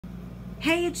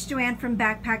Hey, it's Joanne from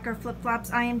Backpacker Flip Flops.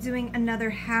 I am doing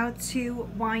another how-to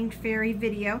wine fairy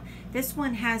video. This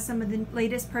one has some of the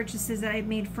latest purchases that I've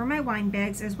made for my wine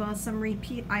bags, as well as some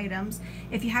repeat items.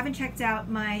 If you haven't checked out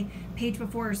my page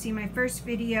before or seen my first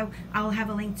video, I'll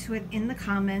have a link to it in the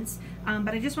comments.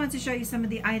 But I just wanted to show you some of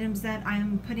the items that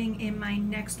I'm putting in my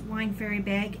next wine fairy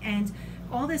bag, and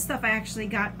all this stuff I actually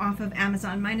got off of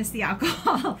Amazon, minus the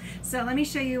alcohol. So let me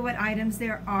show you what items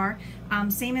there are.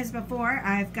 Same as before,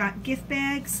 I've got gift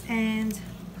bags and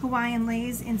Hawaiian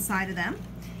leis inside of them.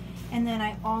 And then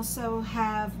I also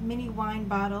have mini wine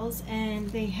bottles, and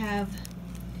they have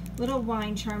little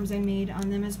wine charms I made on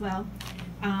them as well.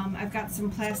 I've got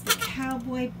some plastic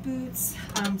cowboy boots,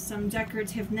 some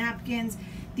decorative napkins.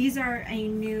 These are a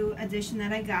new addition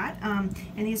that I got, and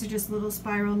these are just little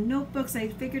spiral notebooks. I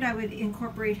figured I would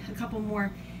incorporate a couple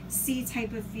more sea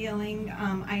type of feeling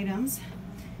items.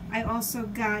 I also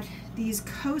got these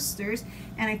coasters,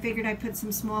 and I figured I'd put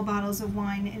some small bottles of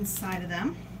wine inside of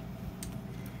them.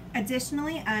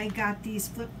 Additionally, I got these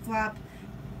flip-flop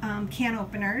can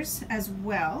openers as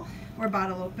well, or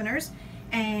bottle openers,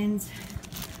 and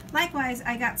likewise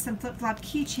I got some flip-flop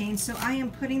keychains, so I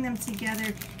am putting them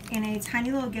together in a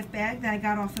tiny little gift bag that I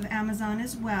got off of Amazon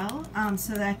as well,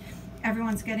 so that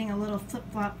everyone's getting a little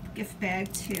flip-flop gift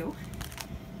bag too.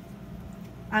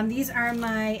 These are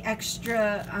my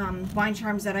extra wine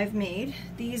charms that I've made.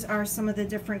 These are some of the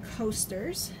different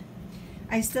coasters.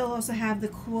 I still also have the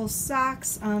cool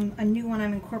socks. A new one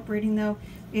I'm incorporating though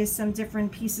is some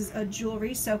different pieces of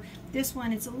jewelry. So this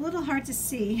one, it's a little hard to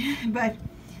see, but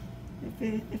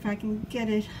if I can get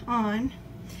it on,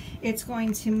 it's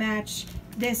going to match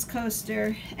this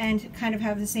coaster and kind of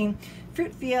have the same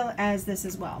fruit feel as this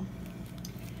as well.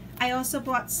 I also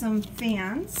bought some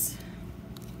fans.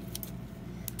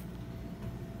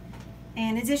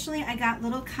 And additionally, I got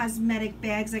little cosmetic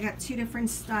bags. I got two different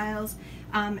styles,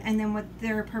 and then what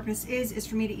their purpose is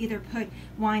for me to either put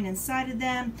wine inside of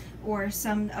them or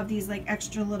some of these like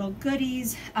extra little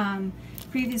goodies.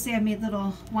 Previously I made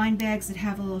little wine bags that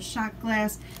have a little shot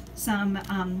glass, some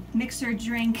mixer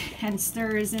drink and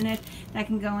stirrers in it that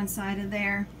can go inside of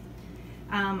there.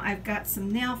 I've got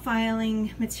some nail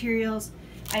filing materials.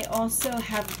 I also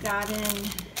have gotten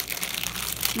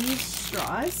these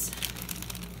straws,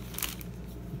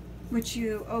 which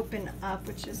you open up,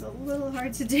 which is a little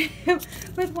hard to do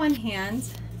with one hand,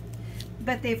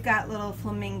 but they've got little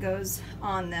flamingos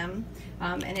on them,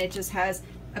 and it just has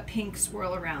a pink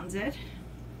swirl around it.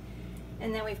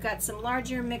 And then we've got some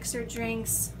larger mixer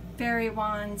drinks, fairy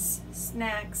wands,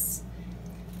 snacks,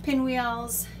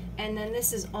 pinwheels, and then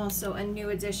this is also a new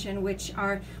addition, which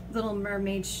are little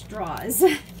mermaid straws.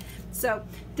 So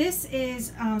this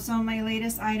is some of my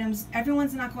latest items.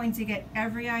 Everyone's not going to get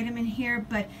every item in here,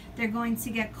 but they're going to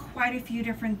get quite a few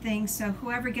different things. So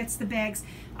whoever gets the bags,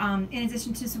 in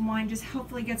addition to some wine, just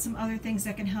hopefully get some other things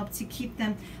that can help to keep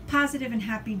them positive and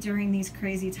happy during these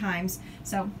crazy times.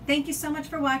 So thank you so much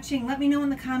for watching. Let me know in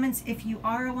the comments if you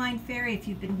are a wine fairy, if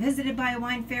you've been visited by a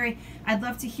wine fairy. I'd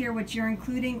love to hear what you're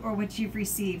including or what you've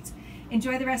received.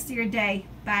 Enjoy the rest of your day.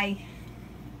 Bye.